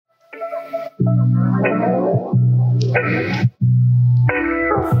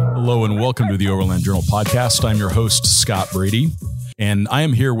Hello and welcome to the Overland Journal podcast. I'm your host, Scott Brady. And I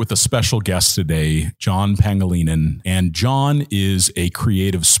am here with a special guest today, John Pangilinan. And John is a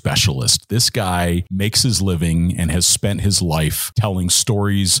creative specialist. This guy makes his living and has spent his life telling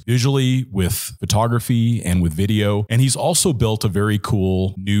stories visually with photography and with video. And he's also built a very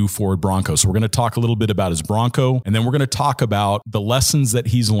cool new Ford Bronco. So we're going to talk a little bit about his Bronco, and then we're going to talk about the lessons that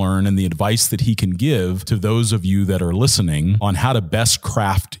he's learned and the advice that he can give to those of you that are listening on how to best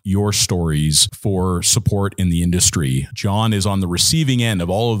craft your stories for support in the industry. John is on the receiving end of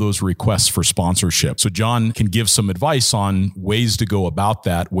all of those requests for sponsorship. So John can give some advice on ways to go about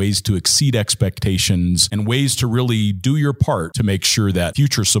that, ways to exceed expectations, and ways to really do your part to make sure that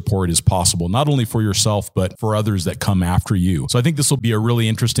future support is possible, not only for yourself, but for others that come after you. So I think this will be a really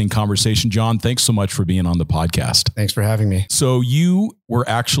interesting conversation. John, thanks so much for being on the podcast. Thanks for having me. So you were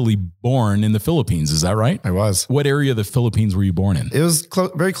actually born in the Philippines, is that right? I was. What area of the Philippines were you born in? It was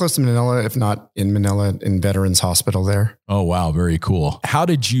very close to Manila, if not in Manila, in Veterans Hospital there. Oh, wow. Very cool. How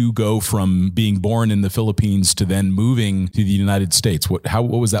did you go from being born in the Philippines to then moving to the United States? What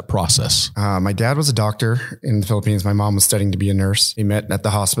was that process? My dad was a doctor in the Philippines. My mom was studying to be a nurse. We met at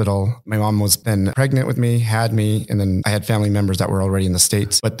the hospital. My mom was then pregnant with me, had me, and then I had family members that were already in the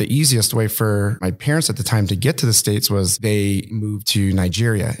States. But the easiest way for my parents at the time to get to the States was they moved to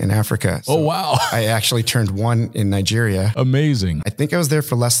Nigeria in Africa. So oh, wow. I actually turned one in Nigeria. Amazing. I think I was there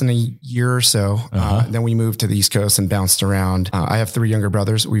for less than a year or so. Then we moved to the East Coast and bounced around. I have 3 younger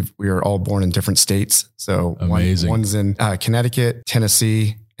brothers. We are all born in different states. So one's in Connecticut,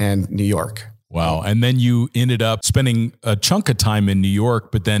 Tennessee, and New York. Wow. And then you ended up spending a chunk of time in New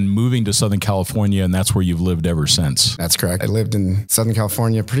York, but then moving to Southern California, and that's where you've lived ever since. That's correct. I lived in Southern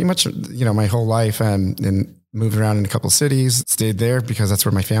California pretty much, my whole life, and moved around in a couple of cities, stayed there because that's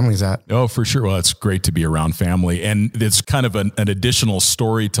where my family's at. Oh, for sure. Well, it's great to be around family. And it's kind of an additional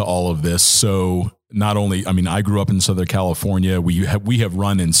story to all of this. So not only, I grew up in Southern California. We have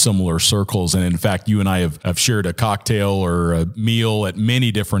run in similar circles. And in fact, you and I have shared a cocktail or a meal at many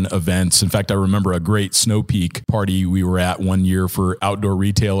different events. In fact, I remember a great Snow Peak party we were at one year for Outdoor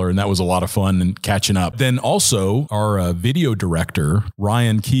Retailer, and that was a lot of fun and catching up. Then also our video director,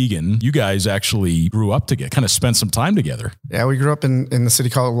 Ryan Keegan, you guys actually grew up together, kind of spent some time together. Yeah, we grew up in the city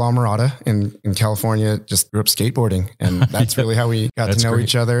called La Mirada in California, just grew up skateboarding. And that's really how we got to know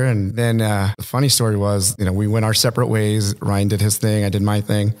each other. And then the funny story was, we went our separate ways. Ryan did his thing. I did my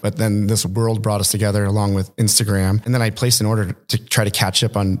thing. But then this world brought us together along with Instagram. And then I placed an order to try to catch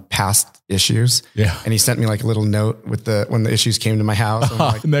up on past issues. Yeah. And he sent me like a little note with when the issues came to my house.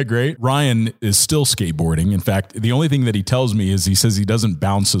 Like, isn't that great? Ryan is still skateboarding. In fact, the only thing that he tells me is he says he doesn't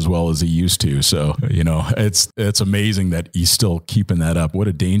bounce as well as he used to. So, it's amazing that he's still keeping that up. What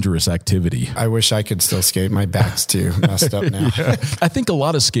a dangerous activity. I wish I could still skate. My back's too messed up now. Yeah. I think a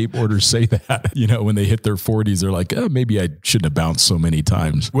lot of skateboarders say that, when they hit their 40s, they're like, oh, maybe I shouldn't have bounced so many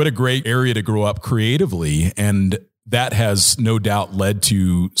times. What a great area to grow up creatively. And that has no doubt led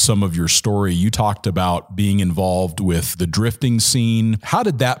to some of your story. You talked about being involved with the drifting scene. How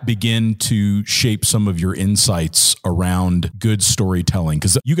did that begin to shape some of your insights around good storytelling?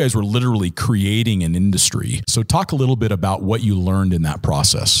 Because you guys were literally creating an industry. So talk a little bit about what you learned in that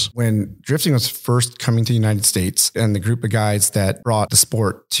process. When drifting was first coming to the United States, and the group of guys that brought the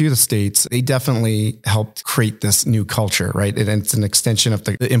sport to the States, they definitely helped create this new culture, right? And it's an extension of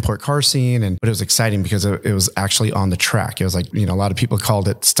the import car scene. But it was exciting because it was actually on the track. It was like, a lot of people called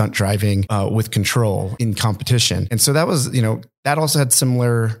it stunt driving with control in competition. And so that was, that also had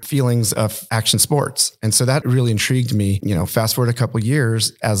similar feelings of action sports. And so that really intrigued me. Fast forward a couple of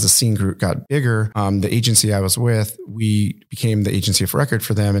years, as the scene group got bigger, the agency I was with, we became the agency of record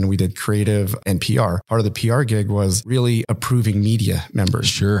for them, and we did creative and PR. Part of the PR gig was really approving media members.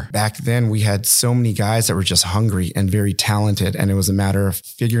 Sure. Back then, we had so many guys that were just hungry and very talented. And it was a matter of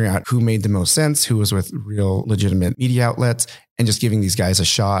figuring out who made the most sense, who was with real legitimate media outlets, and just giving these guys a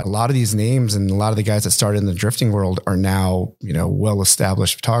shot. A lot of these names and a lot of the guys that started in the drifting world are now,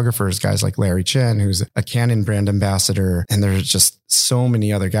 well-established photographers, guys like Larry Chen, who's a Canon brand ambassador. And there's just so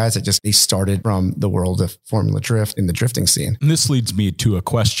many other guys that they started from the world of Formula Drift in the drifting scene. And this leads me to a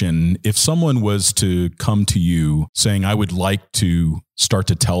question. If someone was to come to you saying, I would like to start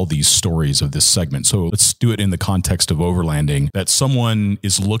to tell these stories of this segment. So let's do it in the context of overlanding, that someone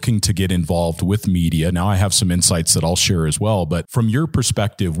is looking to get involved with media. Now I have some insights that I'll share as well, but from your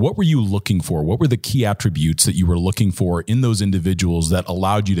perspective, what were you looking for? What were the key attributes that you were looking for in those individuals that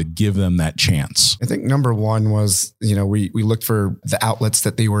allowed you to give them that chance? I think number one was, we looked for the outlets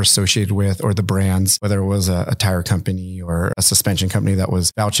that they were associated with, or the brands, whether it was a tire company or a suspension company that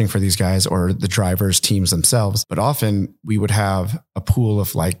was vouching for these guys, or the drivers' teams themselves. But often we would have a pool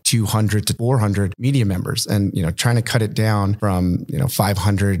of like 200 to 400 media members, and, trying to cut it down from,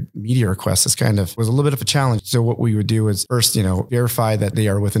 500 media requests was a little bit of a challenge. So what we would do is first, verify that they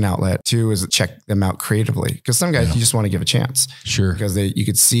are with an outlet. Two is check them out creatively, because some guys you just want to give a chance. Sure. Because you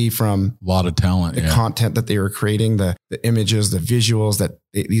could see from a lot of talent, the content that they were creating, the images, the visuals, that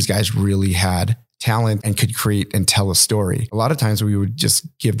these guys really had talent and could create and tell a story. A lot of times we would just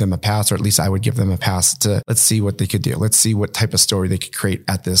give them a pass, or at least I would give them a pass to, let's see what they could do. Let's see what type of story they could create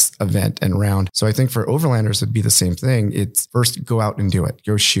at this event and round. So I think for overlanders, it'd be the same thing. It's first, go out and do it.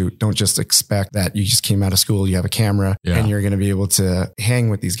 Go shoot. Don't just expect that you just came out of school, you have a camera and you're going to be able to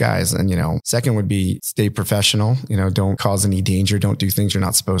hang with these guys. And, second would be stay professional. Don't cause any danger. Don't do things you're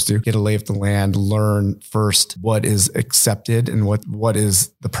not supposed to. Get a lay of the land. Learn first what is accepted and what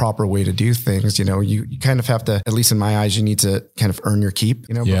is the proper way to do things. You kind of have to, at least in my eyes, you need to kind of earn your keep,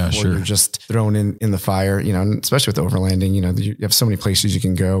 before you're just thrown in the fire, and especially with overlanding, you have so many places you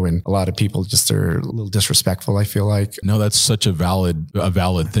can go, and a lot of people just are a little disrespectful, I feel like. No, that's such a valid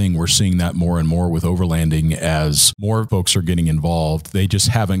thing. We're seeing that more and more with overlanding as more folks are getting involved. They just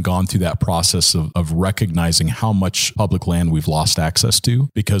haven't gone through that process of recognizing how much public land we've lost access to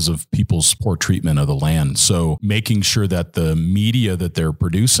because of people's poor treatment of the land. So making sure that the media that they're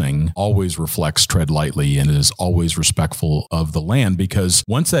producing always reflects tread lightly and is always respectful of the land, because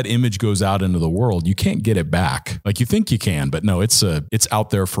once that image goes out into the world, you can't get it back. Like you think you can, but no, it's out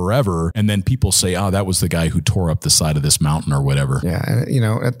there forever. And then people say, oh, that was the guy who tore up the side of this mountain or whatever. Yeah. And,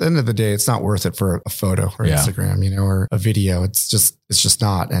 at the end of the day, it's not worth it for a photo or Instagram, or a video. It's just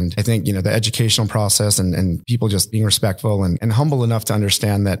not. And I think, the educational process and people just being respectful and humble enough to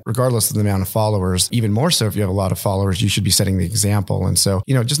understand that regardless of the amount of followers, even more so if you have a lot of followers, you should be setting the example. And so,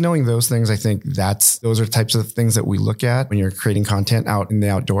 just knowing those things, I think those are types of things that we look at when you're creating content out in the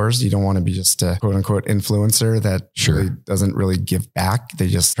outdoors. You don't want to be just a quote unquote influencer that really doesn't really give back. They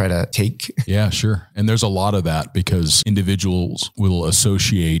just try to take. Yeah, sure. And there's a lot of that because individuals will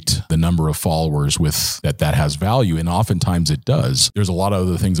associate the number of followers with that has value. And oftentimes it does. There's a lot of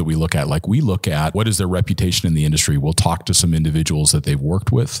other things that we look at. Like we look at what is their reputation in the industry. We'll talk to some individuals that they've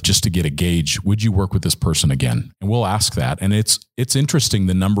worked with just to get a gauge. Would you work with this person again? And we'll ask that. And it's interesting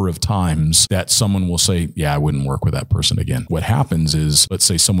the number of times that someone will say, yeah, I wouldn't work with that person again. What happens is, let's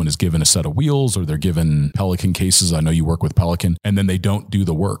say someone is given a set of wheels or they're given Pelican cases. I know you work with Pelican, and then they don't do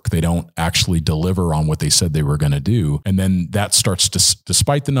the work. They don't actually deliver on what they said they were going to do. And then that starts to,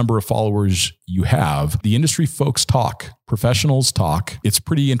 despite the number of followers you have, the industry folks talk. Professionals talk. It's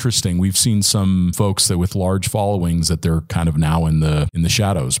pretty interesting. We've seen some folks that with large followings that they're kind of now in the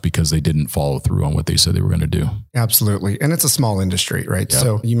shadows because they didn't follow through on what they said they were going to do. Absolutely. And it's a small industry, right? Yep.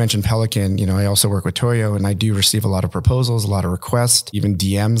 So you mentioned Pelican, I also work with Toyo, and I do receive a lot of proposals, a lot of requests, even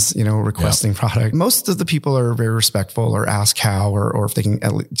DMs, requesting product. Most of the people are very respectful or ask how, or if they can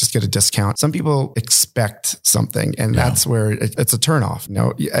at least just get a discount. Some people expect something, and that's where it's a turnoff.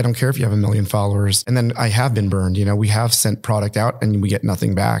 I don't care if you have 1 million followers. And then I have been burned, we have sent product out and we get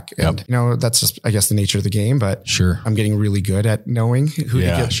nothing back. And, that's just, I guess, the nature of the game, but I'm getting really good at knowing who to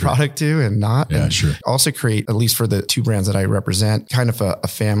get product to and not. Yeah, and also create, at least for the two brands that I represent, kind of a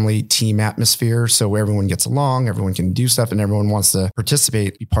family team atmosphere. So where everyone gets along, everyone can do stuff, and everyone wants to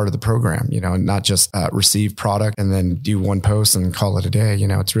participate, be part of the program, and not just receive product and then do one post and call it a day.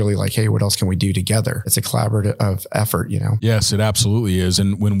 It's really like, hey, what else can we do together? It's a collaborative effort, Yes, it absolutely is.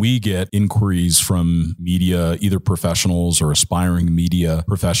 And when we get inquiries from media, either professionals or aspiring media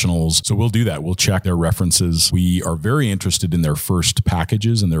professionals, so we'll do that. We'll check their references. We are very interested in their first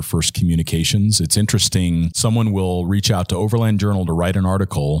packages and their first communications. It's interesting. Someone will reach out to Overland Journal to write an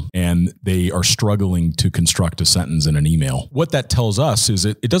article, and they are struggling to construct a sentence in an email. What that tells us is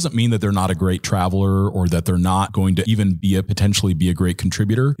it doesn't mean that they're not a great traveler or that they're not going to even potentially be a great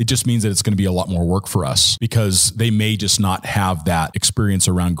contributor. It just means that it's going to be a lot more work for us because they may just not have that experience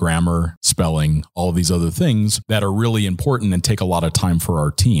around grammar, spelling, all of these other things that are really really important and take a lot of time for our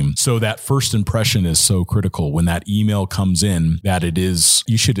team. So that first impression is so critical. When that email comes in, that it is,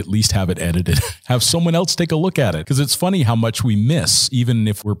 you should at least have it edited, have someone else take a look at it. Because it's funny how much we miss, even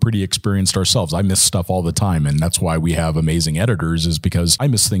if we're pretty experienced ourselves. I miss stuff all the time. And that's why we have amazing editors, is because I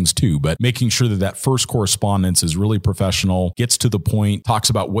miss things too. But making sure that that first correspondence is really professional, gets to the point, talks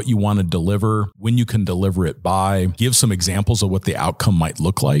about what you want to deliver, when you can deliver it by, give some examples of what the outcome might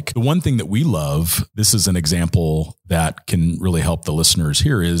look like. The one thing that we love, this is an example that can really help the listeners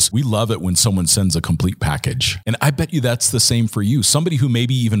here, is we love it when someone sends a complete package. And I bet you that's the same for you. Somebody who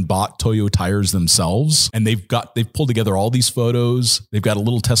maybe even bought Toyo tires themselves, and they've pulled together all these photos, they've got a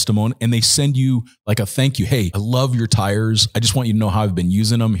little testimony, and they send you like a thank you. Hey, I love your tires. I just want you to know how I've been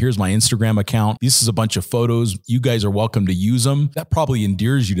using them. Here's my Instagram account. This is a bunch of photos. You guys are welcome to use them. That probably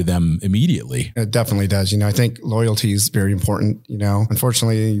endears you to them immediately. It definitely does. I think loyalty is very important.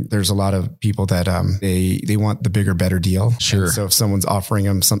 Unfortunately, there's a lot of people that they want the bigger, better deal. Sure. And so if someone's offering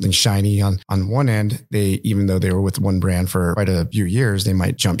them something shiny on one end, even though they were with one brand for quite a few years, they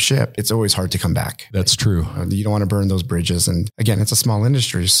might jump ship. It's always hard to come back. That's true. You don't want to burn those bridges. And again, it's a small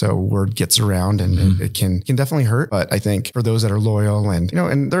industry, so word gets around, and it can definitely hurt. But I think for those that are loyal,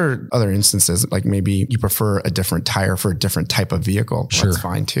 and there are other instances, like maybe you prefer a different tire for a different type of vehicle. Sure. That's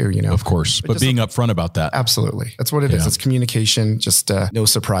fine too. Of course. But being upfront about that. Absolutely. That's what it is. It's communication, just no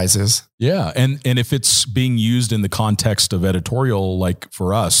surprises. Yeah. And if it's being used in the context of editorial, like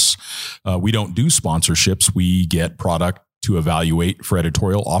for us, we don't do sponsorships. We get product to evaluate for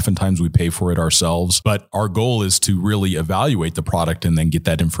editorial. Oftentimes we pay for it ourselves, but our goal is to really evaluate the product and then get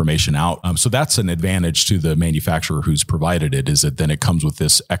that information out. So that's an advantage to the manufacturer who's provided it, is that then it comes with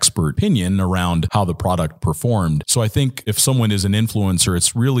this expert opinion around how the product performed. So I think if someone is an influencer,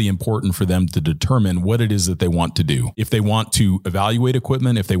 it's really important for them to determine what it is that they want to do. If they want to evaluate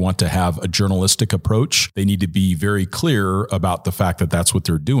equipment, if they want to have a journalistic approach, they need to be very clear about the fact that that's what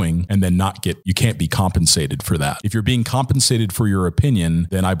they're doing, and then you can't be compensated for that. If you're being compensated for your opinion,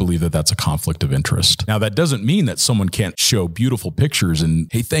 then I believe that that's a conflict of interest. Now, that doesn't mean that someone can't show beautiful pictures and,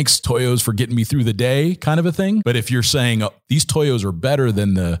 hey, thanks Toyos for getting me through the day kind of a thing. But if you're saying, oh, these Toyos are better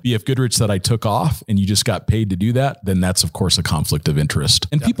than the BF Goodrich that I took off, and you just got paid to do that, then that's of course a conflict of interest.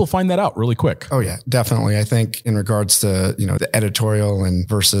 And people find that out really quick. Oh yeah, definitely. I think in regards to, the editorial and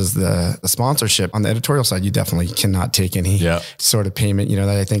versus the sponsorship, on the editorial side, you definitely cannot take any sort of payment.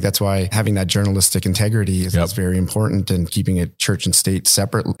 I think that's why having that journalistic integrity is very important, and keeping it church and state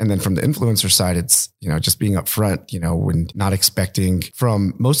separate. And then from the influencer side, it's, just being upfront, when not expecting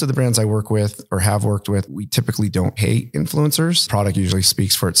from most of the brands I work with or have worked with, we typically don't pay influencers. Product usually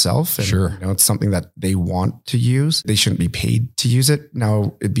speaks for itself. And, sure. It's something that they want to use. They shouldn't be paid to use it.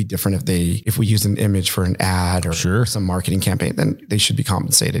 Now, it'd be different if we use an image for an ad or some marketing campaign, then they should be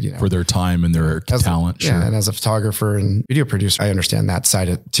compensated, for their time and their talent. Yeah. And as a photographer and video producer, I understand that side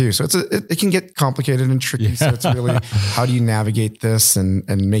of it too. So it can get complicated and tricky. Yeah. So it's really, how do you navigate this and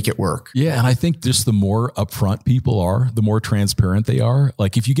make it work? Yeah. And I think just the more upfront people are, the more transparent they are.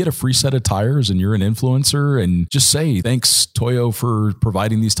 Like if you get a free set of tires and you're an influencer, and just say, thanks Toyo for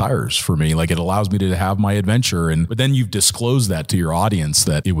providing these tires for me. Like it allows me to have my adventure. But then you've disclosed that to your audience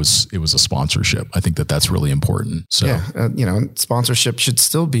that it was a sponsorship. I think that that's really important. So, yeah, sponsorship should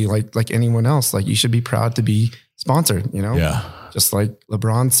still be like anyone else. Like you should be proud to be sponsored, Yeah. Just like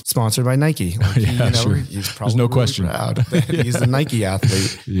LeBron's sponsored by Nike. Sure. He's probably There's no question. proud that he's a Nike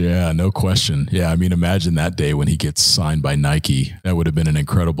athlete. Yeah, no question. Yeah, I mean, imagine that day when he gets signed by Nike. That would have been an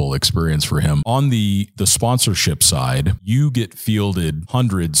incredible experience for him. On the sponsorship side, you get fielded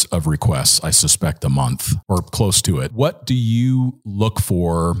hundreds of requests, I suspect, a month or close to it. What do you look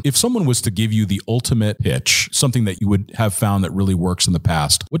for if someone was to give you the ultimate pitch, something that you would have found that really works in the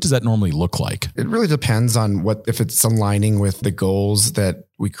past? What does that normally look like? It really depends on if it's aligning with the goals that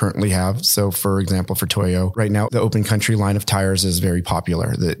we currently have. So for example, for Toyo right now, the open country line of tires is very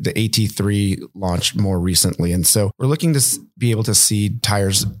popular. The AT3 launched more recently. And so we're looking to be able to see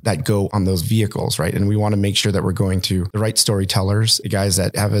tires that go on those vehicles, right? And we want to make sure that we're going to the right storytellers, the guys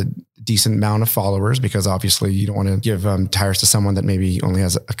that have a decent amount of followers, because obviously you don't want to give tires to someone that maybe only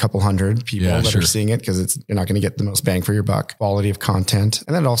has a couple hundred people that are seeing it, because you're not going to get the most bang for your buck. Quality of content.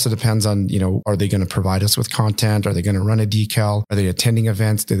 And then it also depends on, are they going to provide us with content? Are they going to run a decal? Are they attending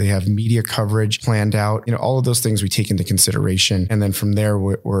events? Do they have media coverage planned out? All of those things we take into consideration. And then from there,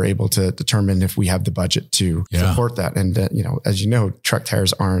 we're able to determine if we have the budget to support that. And, as you know, truck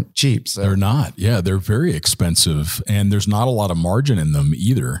tires aren't cheap. So. They're not. Yeah, they're very expensive. And there's not a lot of margin in them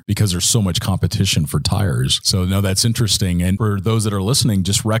either, because because there's so much competition for tires. So no, that's interesting. And for those that are listening,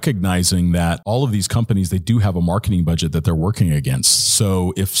 just recognizing that all of these companies, they do have a marketing budget that they're working against.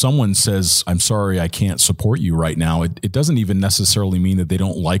 So if someone says, I'm sorry, I can't support you right now, it doesn't even necessarily mean that they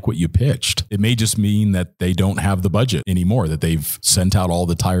don't like what you pitched. It may just mean that they don't have the budget anymore, that they've sent out all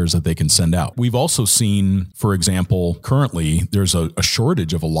the tires that they can send out. We've also seen, for example, currently there's a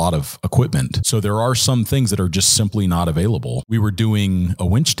shortage of a lot of equipment. So there are some things that are just simply not available. We were doing a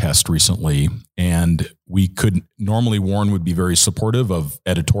winch test recently, and we could normally, Warren would be very supportive of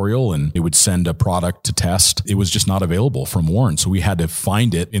editorial and it would send a product to test. It was just not available from Warren. So we had to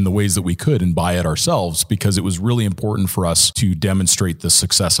find it in the ways that we could and buy it ourselves, because it was really important for us to demonstrate the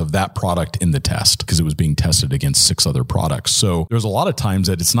success of that product in the test, because it was being tested against 6 other products. So there's a lot of times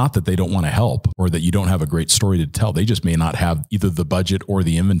that it's not that they don't want to help or that you don't have a great story to tell. They just may not have either the budget or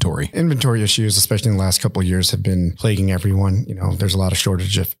the inventory. Inventory issues, especially in the last couple of years, have been plaguing everyone. There's a lot of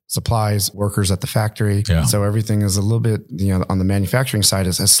shortage of supplies, workers at the factory. Yeah. So everything is a little bit, on the manufacturing side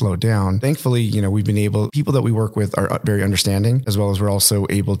has slowed down. Thankfully, we've been people that we work with are very understanding, as well as we're also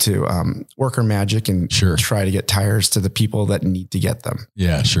able to work our magic and try to get tires to the people that need to get them.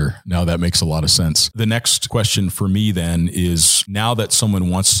 Yeah, sure. Now that makes a lot of sense. The next question for me then is, now that someone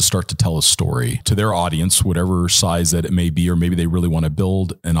wants to start to tell a story to their audience, whatever size that it may be, or maybe they really want to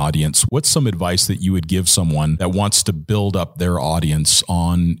build an audience, what's some advice that you would give someone that wants to build up their audience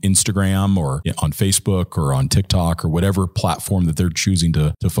on Instagram or on Facebook or on TikTok or whatever platform that they're choosing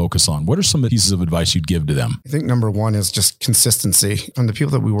to focus on? What are some pieces of advice you'd give to them? I think number one is just consistency. From the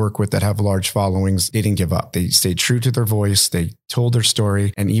people that we work with that have large followings, they didn't give up. They stayed true to their voice. They told their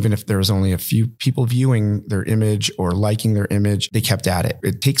story. And even if there was only a few people viewing their image or liking their image, they kept at it.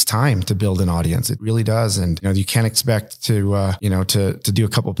 It takes time to build an audience. It really does. And you can't expect to do a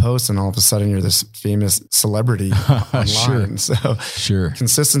couple posts and all of a sudden you're this famous celebrity online. So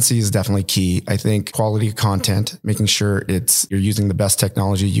consistency is definitely key. I think quality of content, making sure you're using the best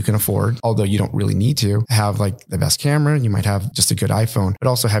technology you can afford, although you don't really need to have like the best camera. You might have just a good iPhone, but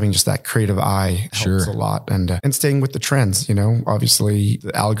also having just that creative eye helps a lot. And staying with the trends, obviously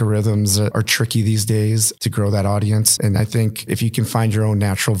the algorithms are tricky these days to grow that audience. And I think if you can find your own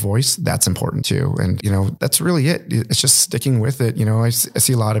natural voice, that's important too. And, that's really it. It's just sticking with it. I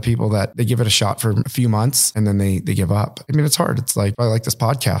see a lot of people that they give it a shot for a few months and then they give up. I mean, it's hard. It's like this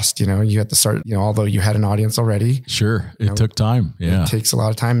podcast, you have to start, although you had an audience already. Sure. It took time. Yeah. It takes a lot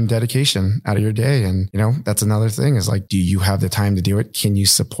of time and dedication out of your day. And, that's another thing is like, do you have the time to do it? Can you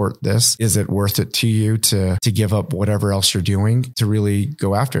support this? Is it worth it to you to give up whatever else you're doing to really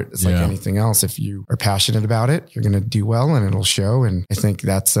go after it? It's like anything else. If you are passionate about it, you're going to do well and it'll show. And I think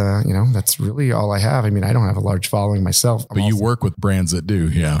that's, that's really all I have. I mean, I don't have a large following myself. But you work with brands that do.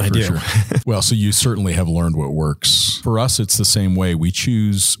 Yeah, I do. Sure. Well, so you certainly have learned what works. For us, it's the same way.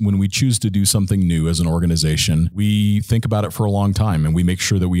 When we choose to do something new as an organization, we think about it for a long time and we make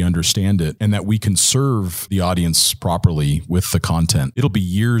sure that we understand it and that we can serve the audience properly with the content. It'll be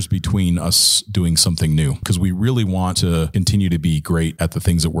years between us doing something new because we really want to continue to be great at the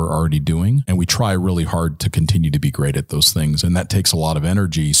things that we're already doing. And we try really hard to continue to be great at those things. And that takes a lot of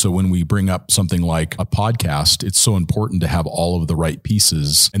energy. So when we bring up something like a podcast, it's so important to have all of the right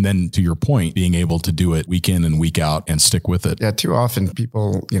pieces. And then to your point, being able to do it week in and week out and stick with it. Yeah. Too often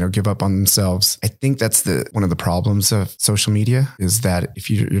people, give up on themselves. I think that's one of the problems of social media is that if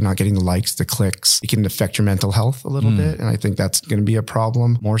you're not getting the likes, the clicks, it can affect your mental health a little bit. And I think that's going to be a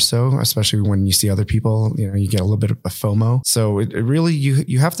problem more so, especially when you see other people, you get a little bit of a FOMO. So it really,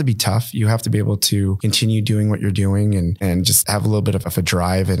 you have to be tough. You have to be able to continue doing what you're doing and just have a little bit of a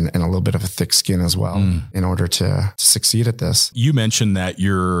drive and a little bit of a thick skin as well in order to succeed at this. You mentioned that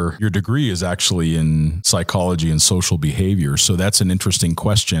your degree is actually in psychology and social behavior. So that's an interesting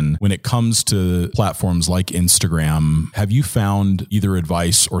question. When it comes to platforms like Instagram, have you found either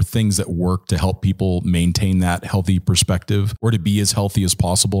advice or things that work to help people maintain that healthy perspective or to be as healthy as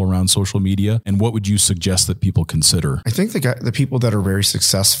possible around social media? And what would you suggest that people consider? I think the people that are very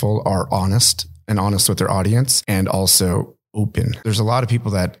successful are honest with their audience and also open. There's a lot of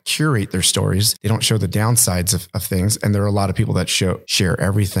people that curate their stories. They don't show the downsides of things. And there are a lot of people that share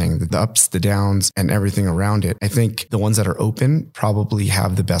everything, the ups, the downs, and everything around it. I think the ones that are open probably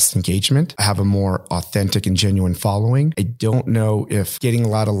have the best engagement, have a more authentic and genuine following. I don't know if getting a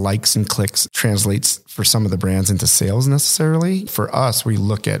lot of likes and clicks translates for some of the brands into sales necessarily. For us, we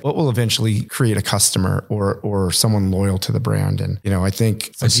look at what will eventually create a customer or someone loyal to the brand. And, I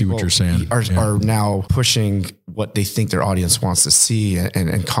think I see what you're saying. Are now pushing what they think their audience wants to see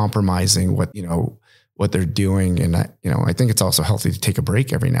and compromising what they're doing. And I think it's also healthy to take a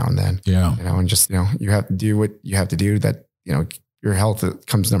break every now and then. Yeah. And just, you have to do what you have to do that, your health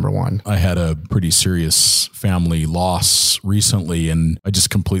comes number one. I had a pretty serious family loss recently, and I just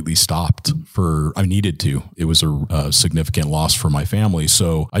completely stopped I needed to. It was a significant loss for my family.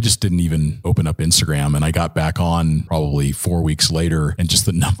 So I just didn't even open up Instagram, and I got back on probably 4 weeks later, and just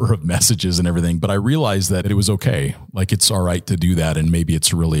the number of messages and everything. But I realized that it was okay. Like, it's all right to do that. And maybe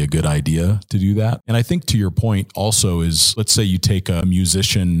it's really a good idea to do that. And I think to your point also is, let's say you take a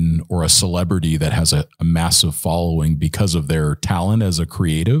musician or a celebrity that has a massive following because of their talent as a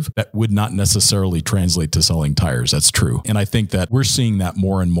creative, that would not necessarily translate to selling tires. That's true. And I think that we're seeing that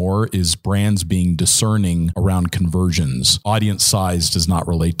more and more is brands being discerning around conversions. Audience size does not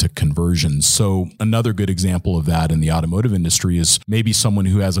relate to conversions. So another good example of that in the automotive industry is maybe someone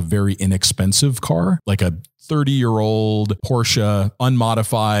who has a very inexpensive car, like a 30-year-old Porsche,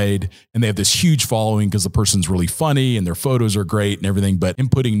 unmodified, and they have this huge following because the person's really funny and their photos are great and everything. But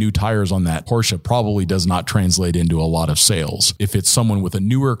inputting new tires on that Porsche probably does not translate into a lot of sales. If it's someone with a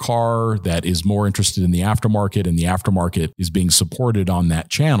newer car that is more interested in the aftermarket, and the aftermarket is being supported on that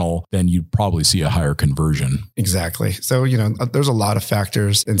channel, then you'd probably see a higher conversion. Exactly. So, there's a lot of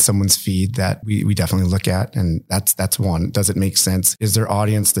factors in someone's feed that we definitely look at. And that's one. Does it make sense? Is their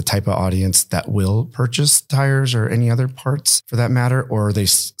audience the type of audience that will purchase tires or any other parts for that matter? Or are they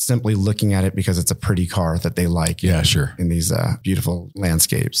simply looking at it because it's a pretty car that they like? Yeah, sure. In these beautiful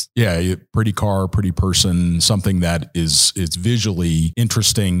landscapes. Yeah. Pretty car, pretty person, something that is visually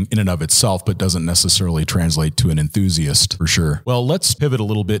interesting in and of itself, but doesn't necessarily translate to an enthusiast for sure. Well, let's pivot a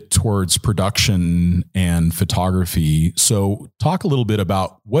little bit towards production and photography. So talk a little bit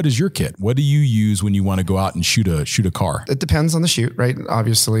about, what is your kit? What do you use when you want to go out and shoot a car? It depends on the shoot, right?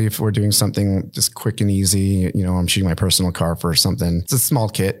 Obviously, if we're doing something just quick and easy, I'm shooting my personal car for something. It's a small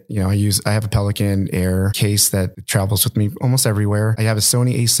kit. I have a Pelican Air case that travels with me almost everywhere. I have a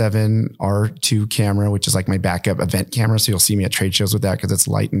Sony A7 R2 camera, which is like my backup event camera. So you'll see me at trade shows with that because it's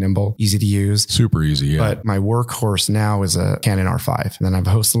light and nimble, easy to use. Super easy, yeah. But my workhorse now is a Canon R5. And then I have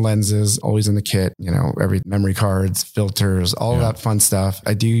a host of lenses always in the kit, every memory cards, filters, all of that fun stuff.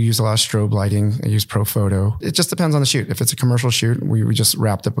 I do use a lot of strobe lighting. I use Pro Photo. It just depends on the shoot. If it's a commercial shoot, we just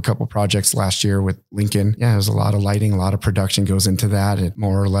wrapped up a couple projects last year with Lincoln. Yeah, there's a lot of lighting, a lot of production goes into that. It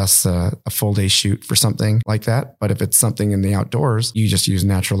more or less a full day shoot for something like that. But if it's something in the outdoors, you just use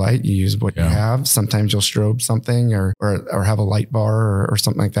natural light. You use what you have. Sometimes you'll strobe something or have a light bar or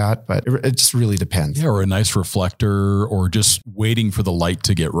something like that. But it just really depends. Yeah, or a nice reflector, or just waiting for the light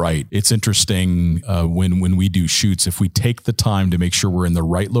to get right. It's interesting when we do shoots, if we take the time to make sure we're in the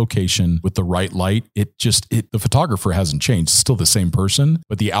right location with the right light, the photographer hasn't changed. It's still the same person,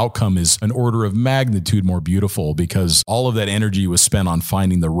 but the outcome is an order of magnitude more beautiful because all of that energy was spent on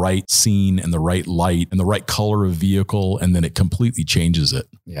finding the right scene and the right light and the right color of vehicle, and then it completely changes it.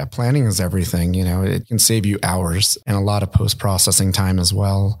 Yeah, planning is everything. It can save you hours and a lot of post-processing time as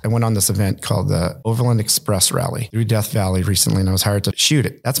well. I went on this event called the Overland Express Rally through Death Valley recently, and I was hired to shoot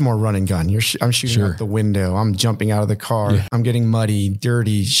it. That's more run and gun. I'm shooting out the window. I'm jumping out of the car. Yeah. I'm getting muddy,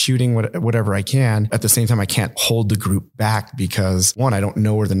 dirty, shooting whatever I can. At the same time, I can't hold the group back because, one, I don't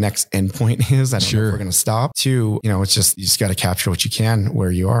know where the next endpoint is. I don't know if we're going to stop. Two, it's just, you just got to capture what you can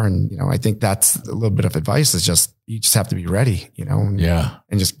where you are. And, I think that's a little bit of advice is just, you just have to be ready,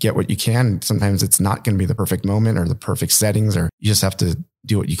 and just get what you can. Sometimes it's not going to be the perfect moment or the perfect settings, or you just have to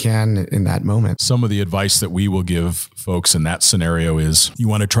do what you can in that moment. Some of the advice that we will give folks in that scenario is you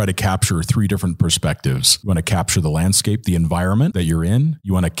want to try to capture 3 different perspectives. You want to capture the landscape, the environment that you're in.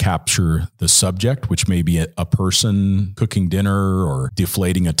 You want to capture the subject, which may be a person cooking dinner or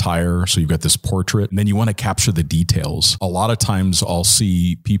deflating a tire. So you've got this portrait. And then you want to capture the details. A lot of times I'll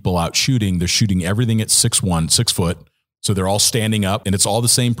see people out shooting. They're shooting everything at 6 foot. So they're all standing up and it's all the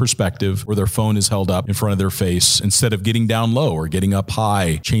same perspective where their phone is held up in front of their face instead of getting down low or getting up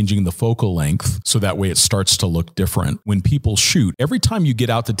high, changing the focal length. So that way it starts to look different. When people shoot, every time you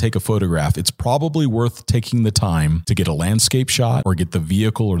get out to take a photograph, it's probably worth taking the time to get a landscape shot or get the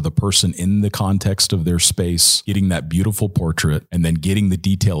vehicle or the person in the context of their space, getting that beautiful portrait and then getting the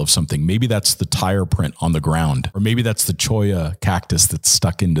detail of something. Maybe that's the tire print on the ground, or maybe that's the cholla cactus that's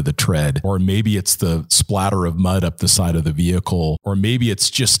stuck into the tread, or maybe it's the splatter of mud up the side of the vehicle, or maybe it's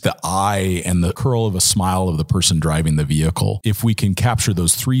just the eye and the curl of a smile of the person driving the vehicle. If we can capture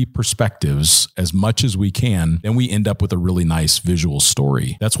those 3 perspectives as much as we can, then we end up with a really nice visual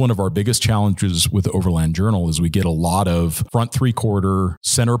story. That's one of our biggest challenges with Overland Journal is we get a lot of front 3/4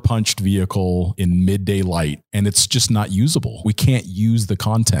 center punched vehicle in midday light, and it's just not usable. We can't use the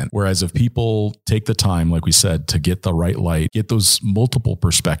content. Whereas if people take the time, like we said, to get the right light, get those multiple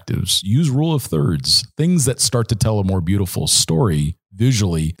perspectives, use rule of thirds, things that start to tell a more beautiful story,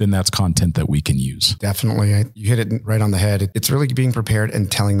 visually, then that's content that we can use. Definitely. You hit it right on the head. It's really being prepared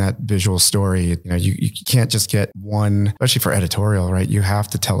and telling that visual story. You can't just get one, especially for editorial, right? You have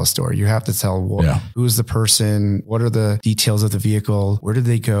to tell a story. You have to tell who's the person, what are the details of the vehicle, where did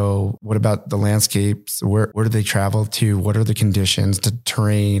they go, what about the landscapes, where did they travel to, what are the conditions, the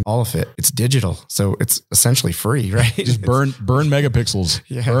terrain, all of it. It's digital. So it's essentially free, right? Just burn megapixels.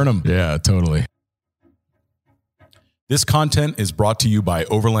 Yeah. Burn them. Yeah, totally. This content is brought to you by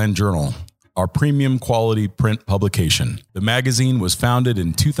Overland Journal, our premium quality print publication. The magazine was founded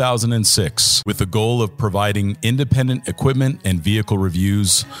in 2006 with the goal of providing independent equipment and vehicle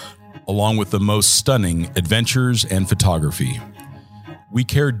reviews, along with the most stunning adventures and photography. We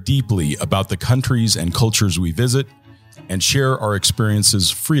care deeply about the countries and cultures we visit and share our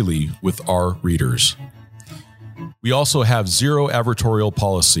experiences freely with our readers. We also have zero advertorial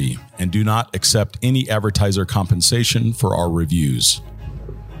policy and do not accept any advertiser compensation for our reviews.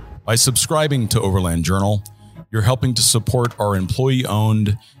 By subscribing to Overland Journal, you're helping to support our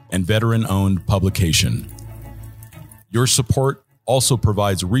employee-owned and veteran-owned publication. Your support also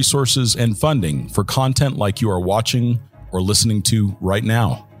provides resources and funding for content like you are watching or listening to right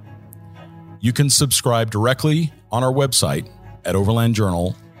now. You can subscribe directly on our website at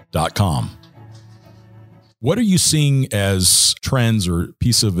overlandjournal.com. What are you seeing as trends or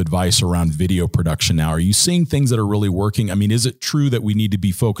piece of advice around video production now? Are you seeing things that are really working? I mean, is it true that we need to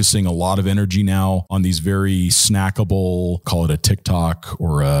be focusing a lot of energy now on these very snackable, call it a TikTok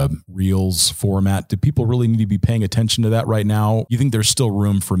or a Reels format? Do people really need to be paying attention to that right now? You think there's still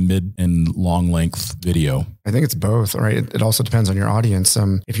room for mid and long length video? I think it's both, right? It also depends on your audience.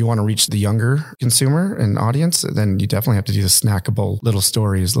 If you want to reach the younger consumer and audience, then you definitely have to do the snackable little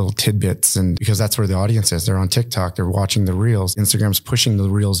stories, little tidbits, and because that's where the audience is. They're on TikTok, they're watching the Reels. Instagram's pushing the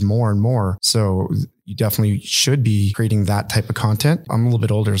Reels more and more. So you definitely should be creating that type of content. I'm a little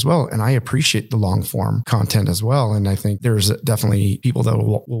bit older as well, and I appreciate the long form content as well. And I think there's definitely people that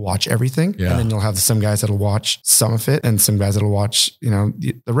will watch everything. Yeah. And then you'll have some guys that'll watch some of it and some guys that'll watch,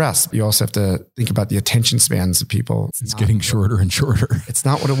 the rest. You also have to think about the attention spans of people. It's getting shorter and shorter. It's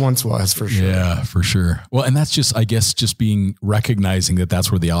not what it once was, for sure. Yeah, for sure. Well, and that's just, I guess, just recognizing that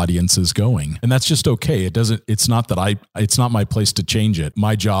that's where the audience is going. And that's just okay. It's not my place to change it.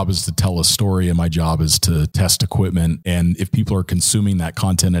 My job is to tell a story, and my job is to test equipment. And if people are consuming that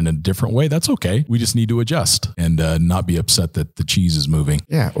content in a different way, that's okay. We just need to adjust and not be upset that the cheese is moving.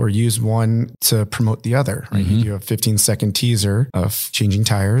 Yeah. Or use one to promote the other, right? Mm-hmm. You do a 15-second teaser of changing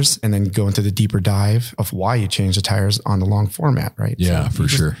tires and then go into the deeper dive of why you change the tires on the long format, right? Yeah, for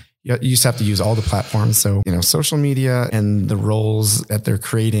sure. You just have to use all the platforms. So, social media and the roles that they're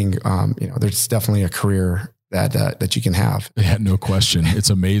creating, there's definitely a career that you can have. Yeah, no question. It's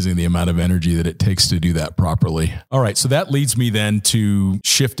amazing the amount of energy that it takes to do that properly. All right. So that leads me then to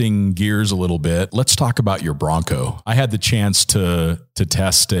shifting gears a little bit. Let's talk about your Bronco. I had the chance to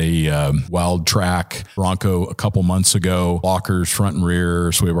test a wild track Bronco a couple months ago. Lockers, front and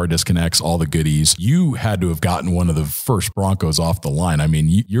rear, sway bar disconnects, all the goodies. You had to have gotten one of the first Broncos off the line. I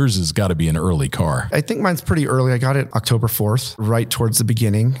mean, yours has got to be an early car. I think mine's pretty early. I got it October 4th, right towards the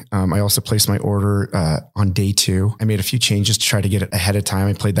beginning. I also placed my order on day 2. I made a few changes to try to get it ahead of time.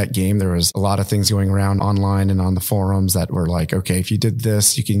 I played that game. There was a lot of things going around online and on the forums that were like, okay, if you did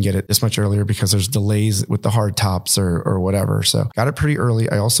this, you can get it this much earlier because there's delays with the hard tops or whatever. So got it pretty early.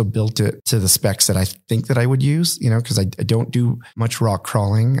 I also built it to the specs that I think that I would use, because I don't do much rock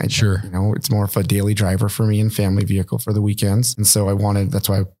crawling. Sure. It's more of a daily driver for me and family vehicle for the weekends. And so that's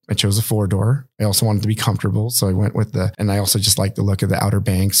why I chose a 4-door. I also wanted to be comfortable. So I went with and I also just like the look of the Outer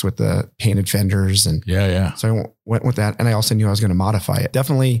Banks with the painted fenders. And yeah. So I went with that. And I also knew I was going to modify it.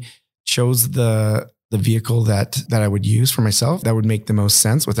 Definitely chose the vehicle that I would use for myself. That would make the most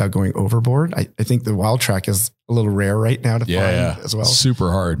sense without going overboard. I think the wild track is a little rare right now to find as well.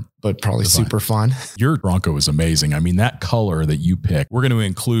 Super hard, but probably super fun. Your Bronco is amazing. I mean, that color that you picked, we're going to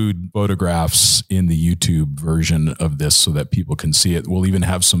include photographs in the YouTube version of this so that people can see it. We'll even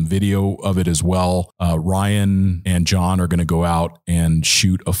have some video of it as well. Ryan and John are going to go out and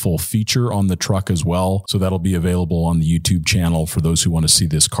shoot a full feature on the truck as well. So that'll be available on the YouTube channel for those who want to see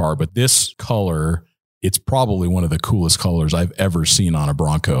this car. But this color, it's probably one of the coolest colors I've ever seen on a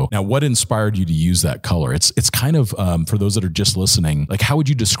Bronco. Now, what inspired you to use that color? It's kind of, for those that are just listening, like how would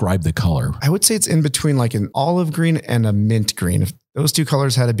you describe the color? I would say it's in between like an olive green and a mint green, those two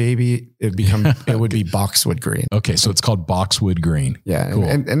colors had a baby, it would be boxwood green. Okay. So it's called boxwood green. Yeah. Cool.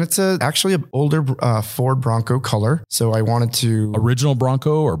 And it's actually an older Ford Bronco color. So I wanted to... Original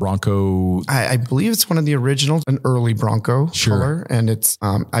Bronco or Bronco? I believe it's one of the originals, an early Bronco color. And it's,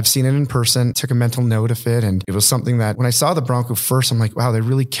 I've seen it in person, took a mental note of it. And it was something that when I saw the Bronco first, I'm like, wow, they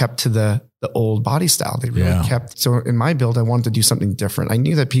really kept to the old body style. They really kept. So in my build, I wanted to do something different. I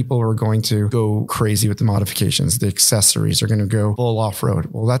knew that people were going to go crazy with the modifications. The accessories are going to go full off-road.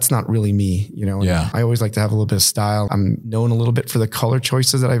 Well, that's not really me, you know? Yeah. I always like to have a little bit of style. I'm known a little bit for the color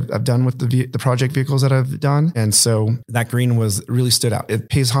choices that I've done with the project vehicles that I've done. And so that green really stood out. It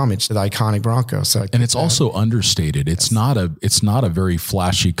pays homage to the iconic Bronco. So and it's also understated. It's not a very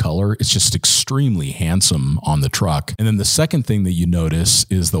flashy color. It's just extremely handsome on the truck. And then the second thing that you notice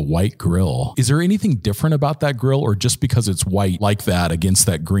is the white grille. Is there anything different about that grille, or just because it's white like that against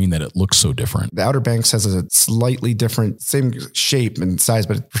that green that it looks so different? The Outer Banks has a slightly different, same shape and size,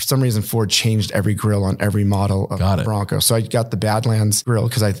 but for some reason Ford changed every grille on every model of the Bronco. So I got the Badlands grille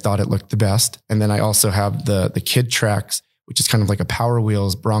because I thought it looked the best. And then I also have the Kid Tracks, which is kind of like a Power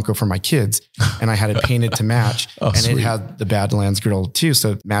Wheels Bronco for my kids. And I had it painted to match. It had the Badlands grill too.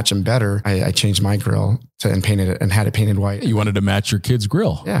 So to match them better, I changed my grill and painted it and had it painted white. You wanted to match your kid's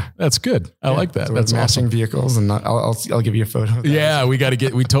grill. Yeah. That's good. I like that. So that's matching awesome. Vehicles, and I'll give you a photo of that. Yeah, we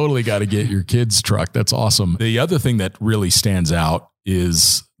totally got to get your kid's truck. That's awesome. The other thing that really stands out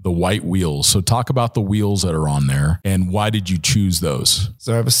is the white wheels. So talk about the wheels that are on there and why did you choose those?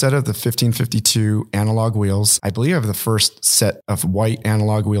 So I have a set of the 1552 analog wheels. I believe I have the first set of white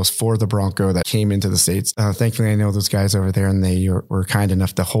analog wheels for the Bronco that came into the States. Thankfully, I know those guys over there and they were kind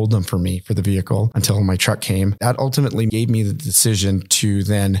enough to hold them for me for the vehicle until my truck came. That ultimately gave me the decision to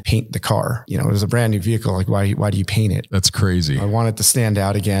then paint the car. You know, it was a brand new vehicle. Like, why do you paint it? That's crazy. I wanted to stand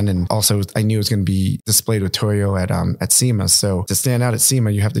out again. And also I knew it was going to be displayed with Toyo at SEMA. So to stand out at SEMA,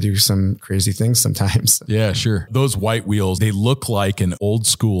 you have to do some crazy things sometimes. Yeah, sure. Those white wheels, they look like an old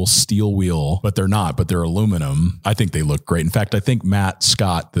school steel wheel, but they're not, but they're aluminum. I think they look great. In fact, I think Matt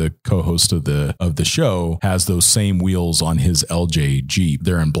Scott, the co-host of the show, has those same wheels on his LJ Jeep.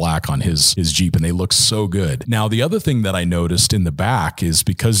 They're in black on his Jeep and they look so good. Now, the other thing that I noticed in the back is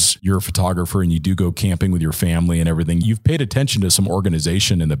because you're a photographer and you do go camping with your family and everything, you've paid attention to some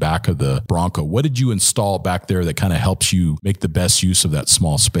organization in the back of the Bronco. What did you install back there that kind of helps you make the best use of that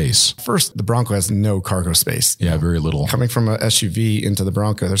small space? First, the Bronco has no cargo space. Yeah, very little. Coming from a SUV into the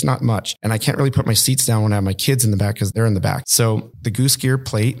Bronco, there's not much. And I can't really put my seats down when I have my kids in the back because they're in the back. So the goose gear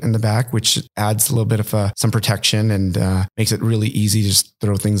plate in the back, which adds a little bit of some protection and makes it really easy to just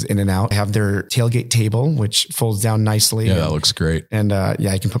throw things in and out. I have their tailgate table, which folds down nicely. Yeah, that looks great. And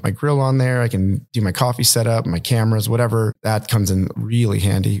I can put my grill on there. I can do my coffee setup, my cameras, whatever. That comes in really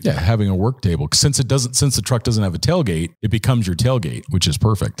handy. Yeah, having a work table. Since the truck doesn't have a tailgate, it becomes your tailgate, which is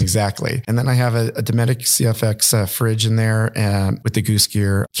perfect. Exactly. And then I have a Dometic CFX fridge in there with the goose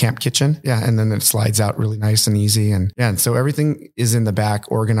gear camp kitchen. Yeah. And then it slides out really nice and easy. And so everything is in the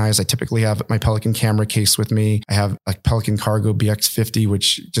back organized. I typically have my Pelican camera case with me. I have a Pelican Cargo BX50,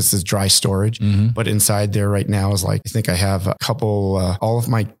 which just is dry storage. Mm-hmm. But inside there right now is I think I have a couple, all of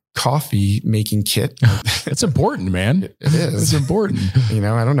my coffee making kit. It's important, man. It is. It's important. You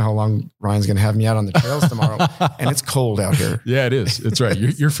know, I don't know how long Ryan's going to have me out on the trails tomorrow. And it's cold out here. Yeah, it is. It's right.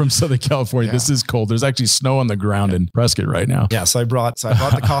 You're from Southern California. Yeah. This is cold. There's actually snow on the ground in Prescott right now. Yeah. So I brought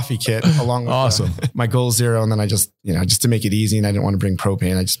the coffee kit along with my Goal Zero. And then I just to make it easy and I didn't want to bring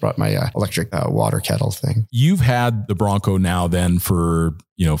propane, I just brought my electric water kettle thing. You've had the Bronco now then for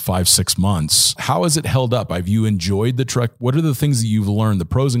 5-6 months. How has it held up? Have you enjoyed the truck? What are the things that you've learned, the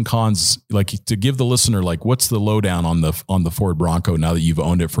pros and cons, like to give the listener, like what's the lowdown on the Ford Bronco now that you've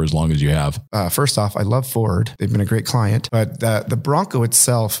owned it for as long as you have? First off, I love Ford. They've been a great client, but the Bronco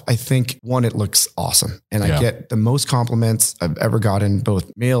itself, I think one, it looks awesome. And I get the most compliments I've ever gotten,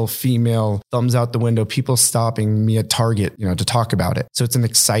 both male, female, thumbs out the window, people stopping me at Target, to talk about it. So it's an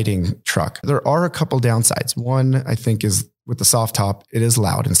exciting truck. There are a couple downsides. One, I think is with the soft top, it is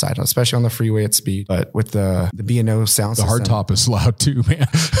loud inside, especially on the freeway at speed. But with the B&O sound system, the hard top is loud too, man.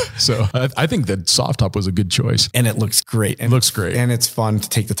 So I think that soft top was a good choice. And it looks great. It looks great. And it's fun to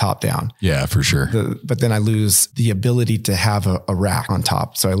take the top down. Yeah, for sure. But then I lose the ability to have a rack on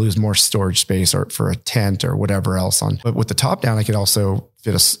top. So I lose more storage space or for a tent or whatever else on. But with the top down, I could also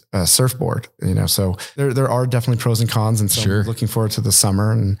fit a surfboard, so there are definitely pros and cons. And so I'm looking forward to the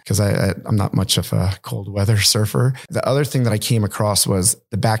summer and because I'm not much of a cold weather surfer. The other thing that I came across was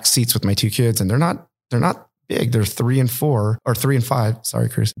the back seats with my two kids, and they're not big. They're 3 and 4 or 3 and 5. Sorry,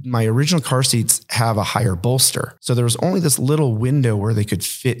 Chris. My original car seats have a higher bolster. So there was only this little window where they could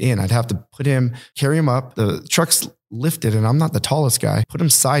fit in. I'd have to carry him up. The truck's lifted, and I'm not the tallest guy, put him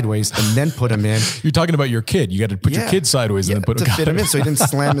sideways and then put him in. You're talking about your kid. You got to put your kid sideways and then put him to fit him in so he didn't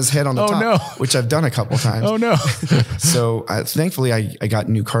slam his head on the top, which I've done a couple times. Oh no. So thankfully I got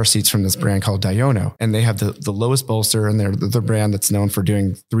new car seats from this brand called Diono, and they have the lowest bolster, and they're the brand that's known for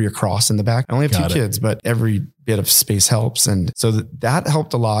doing 3 across in the back. I only have 2 kids, but every bit of space helps. And so that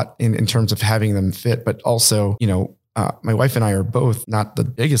helped a lot in terms of having them fit, but also, my wife and I are both not the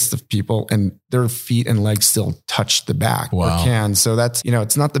biggest of people, and their feet and legs still touch the back or can. So that's,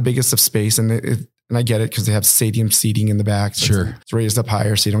 it's not the biggest of space, and I get it because they have stadium seating in the back. So it's raised up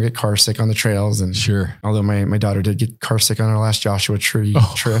higher so you don't get car sick on the trails. And although my daughter did get car sick on our last Joshua Tree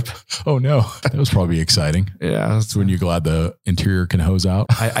trip. Oh no. That was probably exciting. Yeah. That's when you're glad the interior can hose out.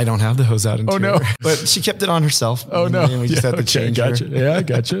 I don't have the hose out interior. Oh no. But she kept it on herself. Oh no. We just had to change her. Yeah, I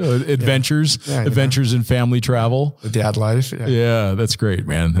gotcha. Adventures and family travel. The dad life. Yeah, that's great,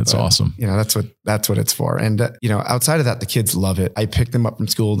 man. That's awesome. That's what it's for. And, outside of that, the kids love it. I pick them up from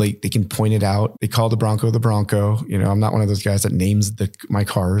school. They can point it out. They call the Bronco. I'm not one of those guys that names my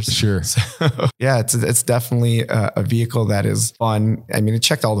cars. Sure. So, it's definitely a vehicle that is fun. I mean, it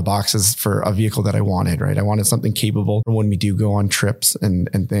checked all the boxes for a vehicle that I wanted, right? I wanted something capable for when we do go on trips and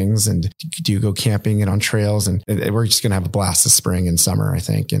things, and do go camping and on trails. And we're just going to have a blast this spring and summer, I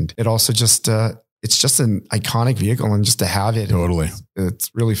think. And it also just, it's just an iconic vehicle, and just to have it. Totally.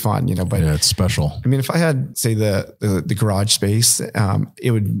 It's really fun, but it's special. I mean, if I had, say, the garage space,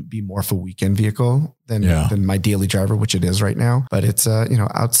 it would be more of a weekend vehicle than my daily driver, which it is right now. But it's,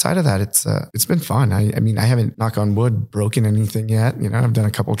 outside of that, it's been fun. I mean, I haven't, knock on wood, broken anything yet. I've done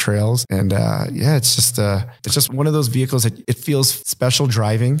a couple trails, and it's just one of those vehicles that it feels special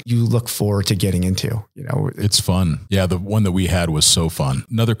driving. You look forward to getting into, It's fun. Yeah. The one that we had was so fun.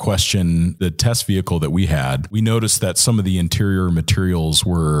 Another question, the test vehicle that we had, we noticed that some of the interior materials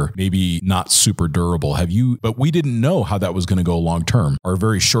were maybe not super durable. But we didn't know how that was going to go long term. Our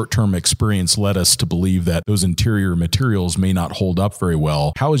very short-term experience led us to believe that those interior materials may not hold up very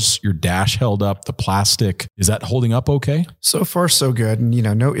well. How is your dash held up? The plastic, is that holding up okay? So far, so good. And,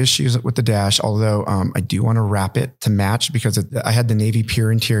 no issues with the dash, although I do want to wrap it to match, because I had the navy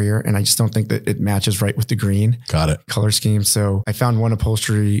pure interior, and I just don't think that it matches right with the green. Got it. Color scheme. So I found one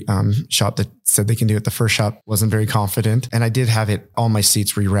upholstery shop that said they can do it. The first shop wasn't very confident. And I did have all my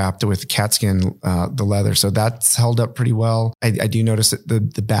seats rewrapped with cat skin, the leather. So that's held up pretty well. I do notice that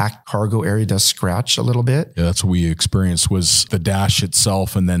the back cargo area does scratch a little bit. Yeah, that's what we experienced, was the dash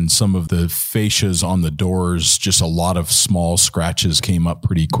itself. And then some of the fascias on the doors, just a lot of small scratches came up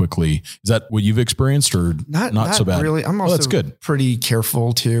pretty quickly. Is that what you've experienced, or not so bad? Really. I'm also that's good. Pretty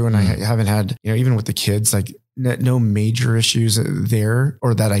careful too. And I haven't had, even with the kids, like no major issues there,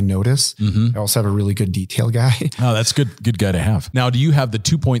 or that I notice. I also have a really good detail guy. Oh, that's good. Good guy to have. Now, do you have the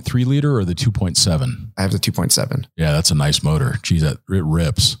 2.3 liter or the 2.7? I have the 2.7. Yeah, that's a nice motor. Geez, it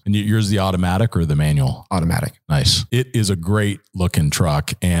rips. And yours the automatic or the manual? Automatic. Nice. It is a great looking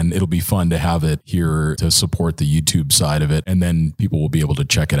truck, and it'll be fun to have it here to support the YouTube side of it. And then people will be able to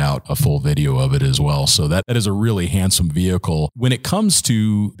check it out, a full video of it as well. So that is a really handsome vehicle. When it comes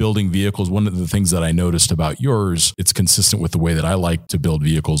to building vehicles, one of the things that I noticed about yours, it's consistent with the way that I like to build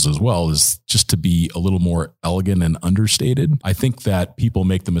vehicles as well, is just to be a little more elegant and understated. I think that people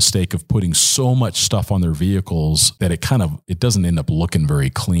make the mistake of putting so much stuff on their vehicles that it doesn't end up looking very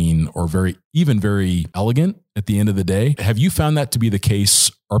clean or very elegant at the end of the day. Have you found that to be the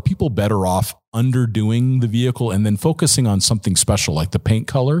case? Are people better off underdoing the vehicle and then focusing on something special like the paint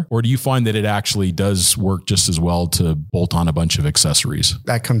color? Or do you find that it actually does work just as well to bolt on a bunch of accessories?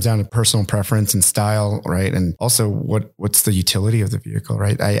 That comes down to personal preference and style, right? And also what's the utility of the vehicle,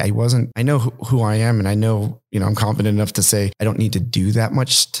 right? I know who I am, and I know, I'm confident enough to say I don't need to do that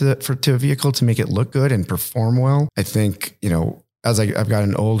much to a vehicle to make it look good and perform well. I think, as I've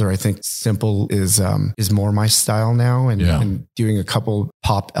gotten older, I think simple is more my style now, and doing a couple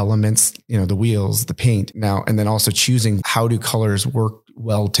pop elements, the wheels, the paint now, and then also choosing how do colors work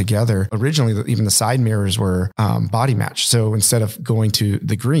well together. Originally, even the side mirrors were body match. So instead of going to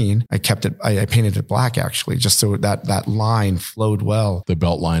the green, I painted it black, actually, just so that line flowed well. The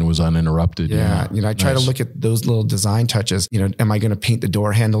belt line was uninterrupted. Yeah. I try to look at those little design touches. Am I going to paint the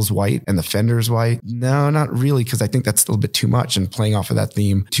door handles white and the fenders white? No, not really, because I think that's a little bit too much, and playing off of that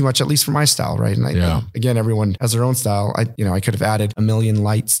theme too much, at least for my style, right? And again, everyone has their own style. I could have added a million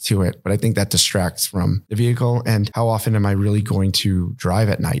lights to it, but I think that distracts from the vehicle. And how often am I really going to drive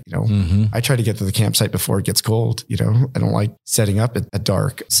at night. I try to get to the campsite before it gets cold. I don't like setting up at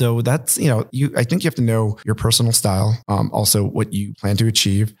dark. So that's, I think you have to know your personal style. Also what you plan to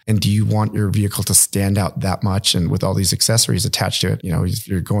achieve. And do you want your vehicle to stand out that much? And with all these accessories attached to it, if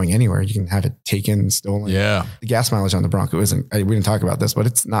you're going anywhere, you can have it taken, stolen. Yeah. The gas mileage on the Bronco we didn't talk about this, but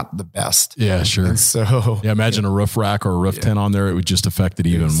it's not the best. Yeah, sure. And so imagine a roof rack or a roof tent on there. It would just affect it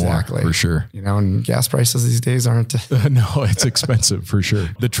even more, for sure. And gas prices these days aren't. No, it's expensive for sure.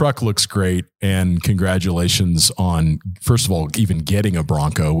 The truck looks great, and congratulations on, first of all, even getting a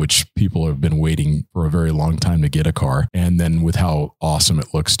Bronco, which people have been waiting for a very long time to get a car. And then with how awesome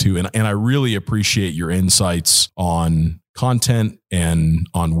it looks too. And I really appreciate your insights on content and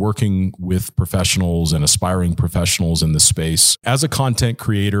on working with professionals and aspiring professionals in the space. As a content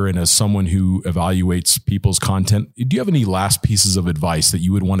creator and as someone who evaluates people's content, do you have any last pieces of advice that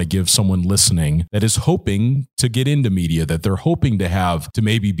you would want to give someone listening that is hoping to get into media, that they're hoping to have to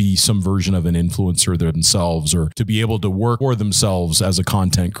maybe be some version of an influencer themselves, or to be able to work for themselves as a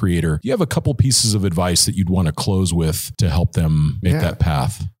content creator? Do you have a couple pieces of advice that you'd want to close with to help them make that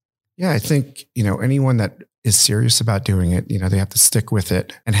path? Yeah, I think, anyone that is serious about doing it, they have to stick with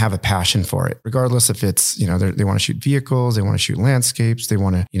it and have a passion for it, regardless if it's, they want to shoot vehicles, they want to shoot landscapes, they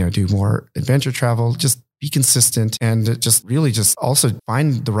want to, do more adventure travel. Just be consistent and just really just also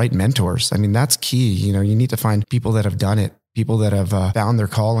find the right mentors. I mean, that's key. You need to find people that have done it, people that have found their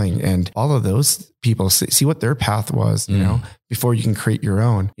calling, and all of those people see what their path was, before you can create your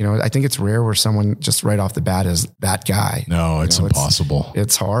own. I think it's rare where someone just right off the bat is that guy. No, it's impossible.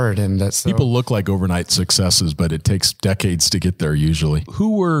 It's hard. And that's people look like overnight successes, but it takes decades to get there usually.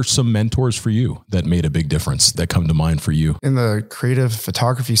 Who were some mentors for you that made a big difference that come to mind for you? In the creative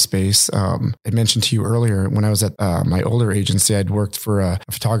photography space, I mentioned to you earlier, when I was at my older agency, I'd worked for a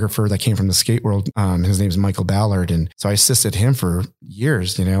photographer that came from the skate world. His name is Michael Ballard. And so I assisted him for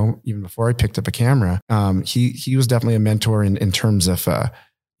years, even before I picked up a camera. He was definitely a mentor in terms of,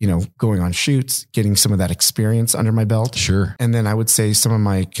 going on shoots, getting some of that experience under my belt. Sure. And then I would say some of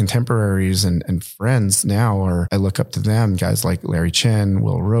my contemporaries and friends now I look up to them, guys like Larry Chen,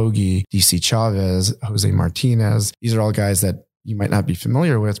 Will Rogie, DC Chavez, Jose Martinez. These are all guys that you might not be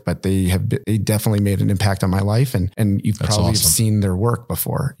familiar with, but they definitely made an impact on my life. And you've probably seen their work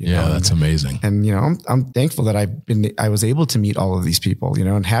before. That's amazing. And, I'm thankful that I was able to meet all of these people,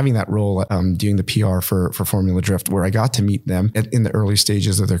 and having that role, doing the PR for Formula Drift, where I got to meet them in the early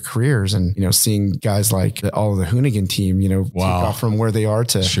stages of their careers, and, seeing guys like all of the Hoonigan team, take off from where they are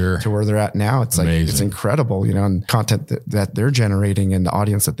to where they're at now. It's amazing. It's incredible, and content that they're generating and the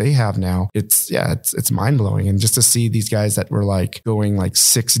audience that they have now. It's mind blowing. And just to see these guys that were going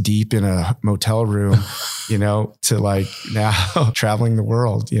 6 deep in a motel room, to now traveling the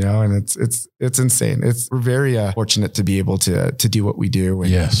world, and it's insane. We're very fortunate to be able to do what we do,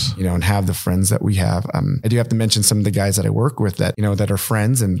 and, and have the friends that we have. I do have to mention some of the guys that I work with that, that are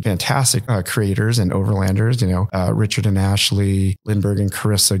friends and fantastic creators and overlanders, Richard and Ashley, Lindbergh and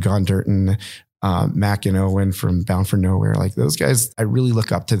Carissa Gondurton, Mac and Owen from Bound for Nowhere. Those guys, I really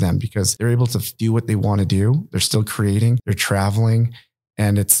look up to them because they're able to do what they want to do. They're still creating, they're traveling.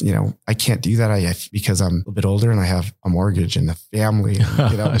 And it's, I can't do that because I'm a bit older and I have a mortgage and a family,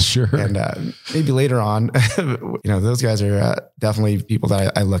 Sure. And maybe later on, those guys are definitely people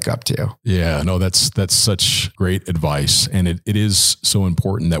that I look up to. Yeah, no, that's such great advice. And it is so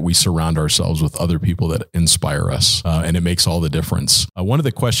important that we surround ourselves with other people that inspire us. And it makes all the difference. One of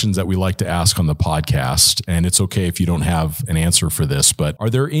the questions that we like to ask on the podcast, and it's okay if you don't have an answer for this, but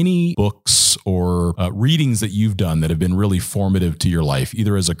are there any books or readings that you've done that have been really formative to your life,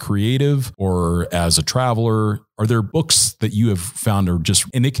 either as a creative or as a traveler? Are there books that you have found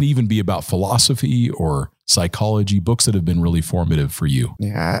and it can even be about philosophy or psychology, books that have been really formative for you?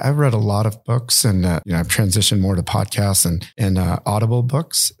 Yeah, I've read a lot of books, and I've transitioned more to podcasts and Audible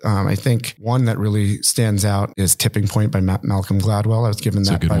books. I think one that really stands out is Tipping Point by Malcolm Gladwell. I was given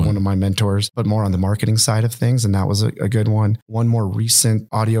that by one of my mentors, but more on the marketing side of things, and that was a good one. One more recent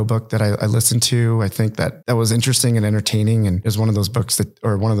audiobook that I listened to, I think that was interesting and entertaining, and it was one of those books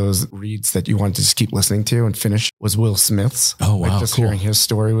one of those reads that you wanted to just keep listening to and finish, was Will Smith's. Oh, wow. Just hearing his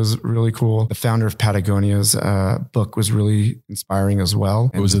story was really cool. The founder of Patagonia's book was really inspiring as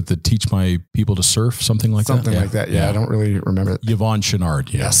well. Was it the Teach My People to Surf? Something like that? Something like that. Yeah. I don't really remember it. Yvon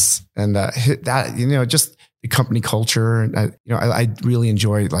Chouinard. Yes. And that, just the company culture. And I really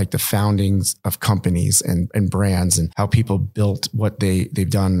enjoy like the foundings of companies and brands and how people built what they've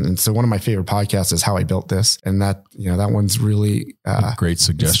done. And so one of my favorite podcasts is How I Built This. And that one's really great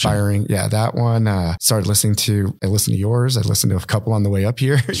suggestion. Inspiring. Yeah, that one. I listened to yours. I listened to a couple on the way up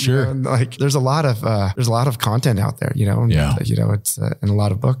here. Sure. And like there's a lot of content out there, it's and a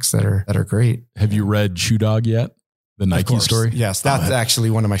lot of books that are great. Have you read Shoe Dog yet? The Nike story? Yes. That's actually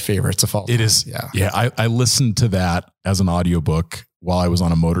one of my favorites of all time. It is. Yeah. I listened to that as an audiobook while I was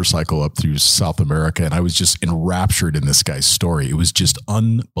on a motorcycle up through South America. And I was just enraptured in this guy's story. It was just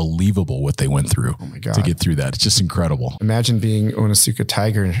unbelievable what they went through to get through that. It's just incredible. Imagine being Onitsuka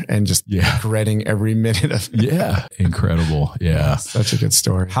Tiger and just regretting every minute of it. Yeah. Incredible. Yeah. Such a good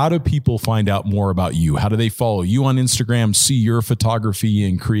story. How do people find out more about you? How do they follow you on Instagram, see your photography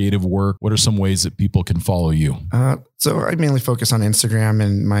and creative work? What are some ways that people can follow you? So I mainly focus on Instagram,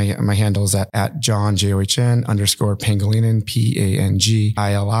 and my handle is at John, JOHN _Pangilinan,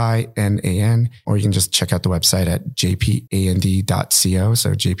 PANGILINAN, or you can just check out the website at jpand.co. So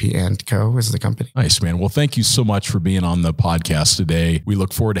JP & Co is the company. Nice, man. Well, thank you so much for being on the podcast today. We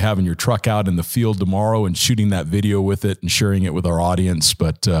look forward to having your truck out in the field tomorrow and shooting that video with it and sharing it with our audience.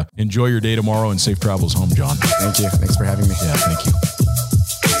 But enjoy your day tomorrow and safe travels home, John. Thank you. Thanks for having me. Yeah.